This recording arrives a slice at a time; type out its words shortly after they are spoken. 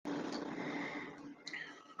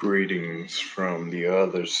Greetings from the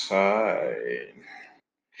other side.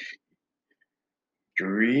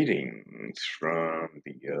 Greetings from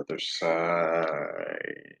the other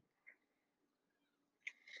side.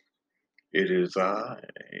 It is I,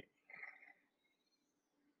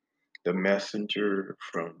 the messenger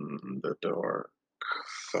from the dark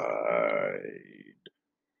side.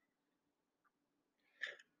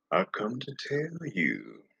 I come to tell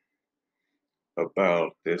you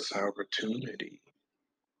about this opportunity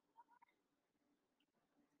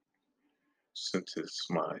since it's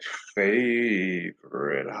my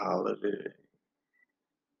favorite holiday.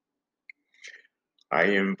 I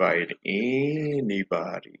invite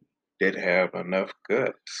anybody that have enough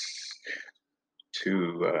guts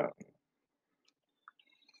to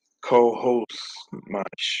co-host my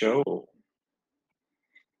show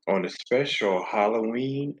on a special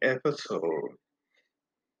Halloween episode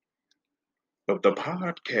of the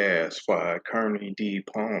podcast by Kearney D.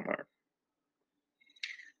 Palmer.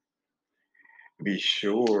 Be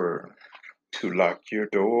sure to lock your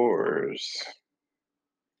doors,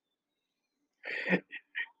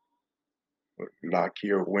 lock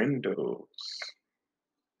your windows,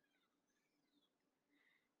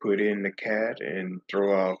 put in the cat and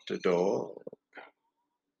throw out the dog.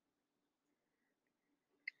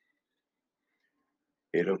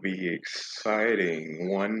 It'll be exciting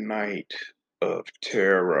one night of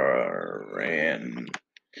terror and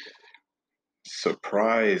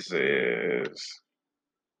surprises.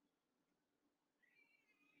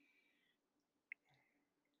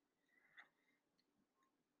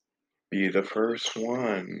 Be the first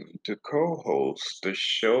one to co-host the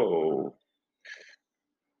show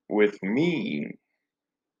with me,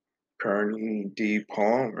 Kearney D.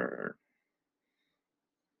 Palmer.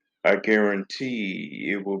 I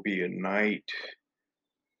guarantee it will be a night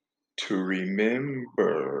to remember.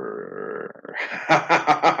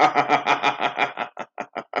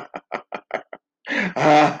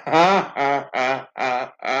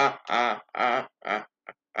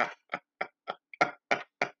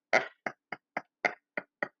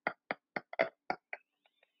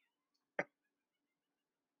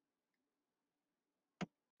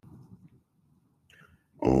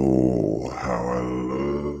 Oh, how I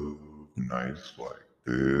love nights like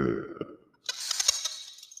this.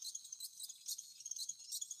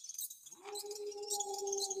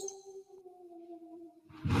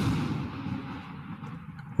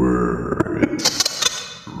 Where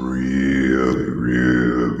it's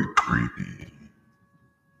really creepy.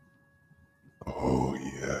 Oh,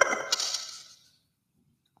 yes.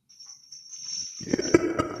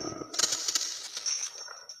 Yes.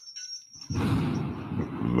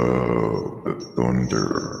 Love the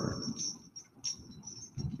thunder.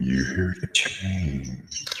 You hear the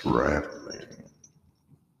chains rattling.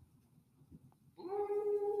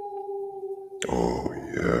 Oh,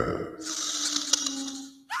 yes.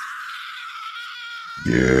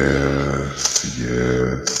 Yes,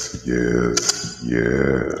 yes, yes,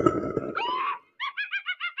 yes.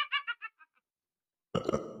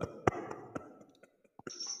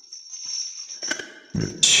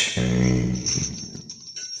 The chains.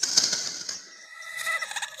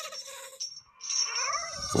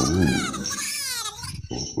 Oh,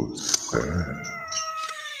 what was that?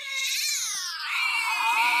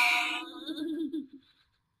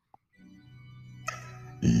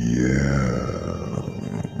 Yeah,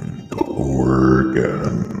 the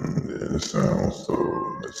organ. It sounds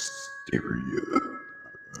so mysterious.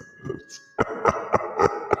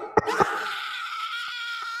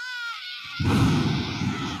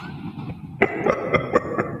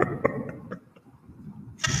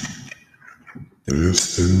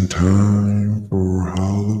 Just in time for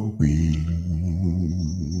Halloween.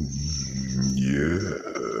 Yes.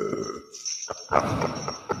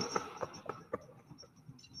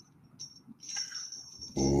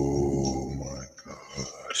 Oh my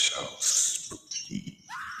gosh, how spooky.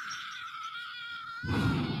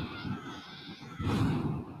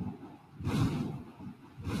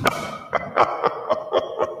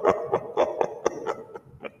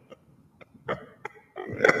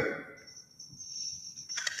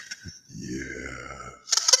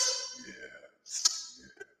 Yes. Yes.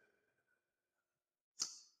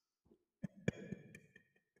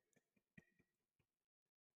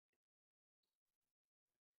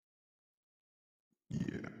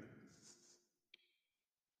 Yeah.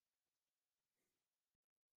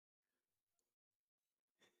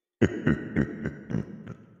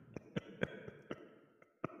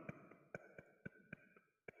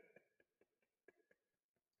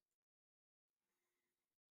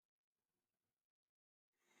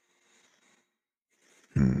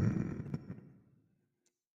 Hmm.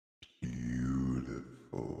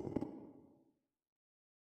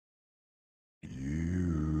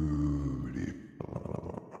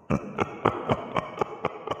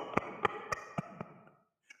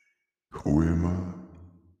 Who am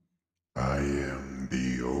I? I am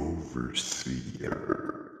the overseer.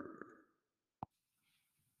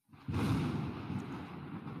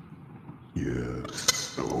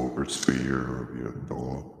 Yes, the overseer of your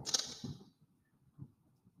thoughts.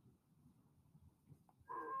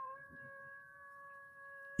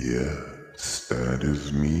 Yes, that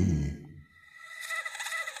is me.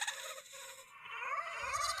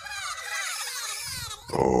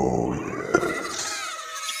 Oh, yes.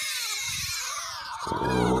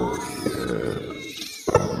 Oh, yes.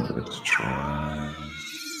 I'm just trying.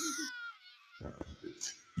 I'm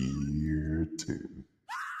just here to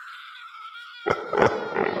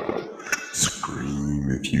scream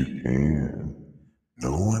if you can.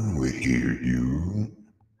 No one will hear you.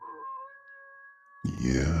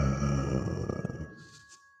 Yeah.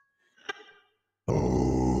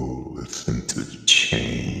 Oh, listen to the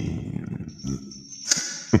chains.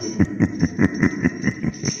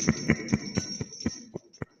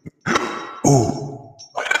 Oh,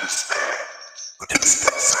 what is that? What is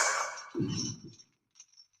that sound?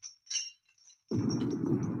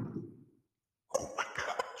 Oh my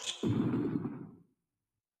gosh.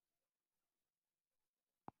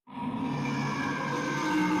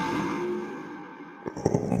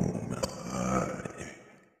 Oh my.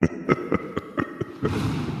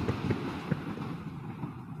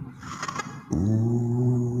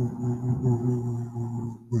 Ooh.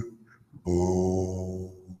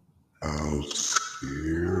 Oh, how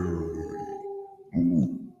scary.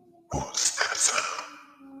 Ooh. What's that sound?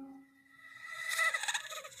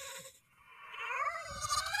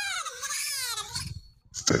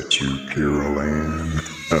 Is that you, Carol Ann?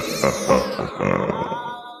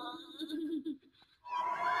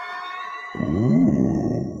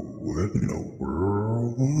 Ooh, what in the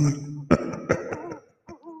world?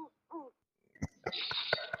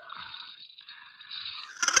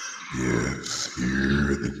 Yes,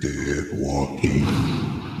 hear the dead walking.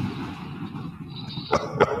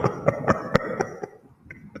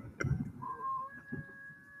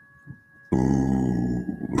 Ooh.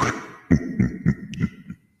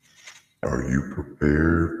 Are you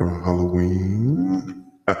prepared for Halloween?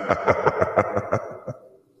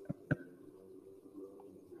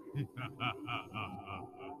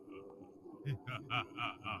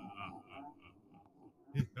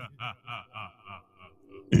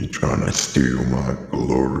 He trying to steal my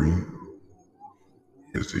glory?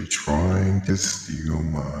 Is he trying to steal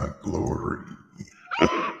my glory?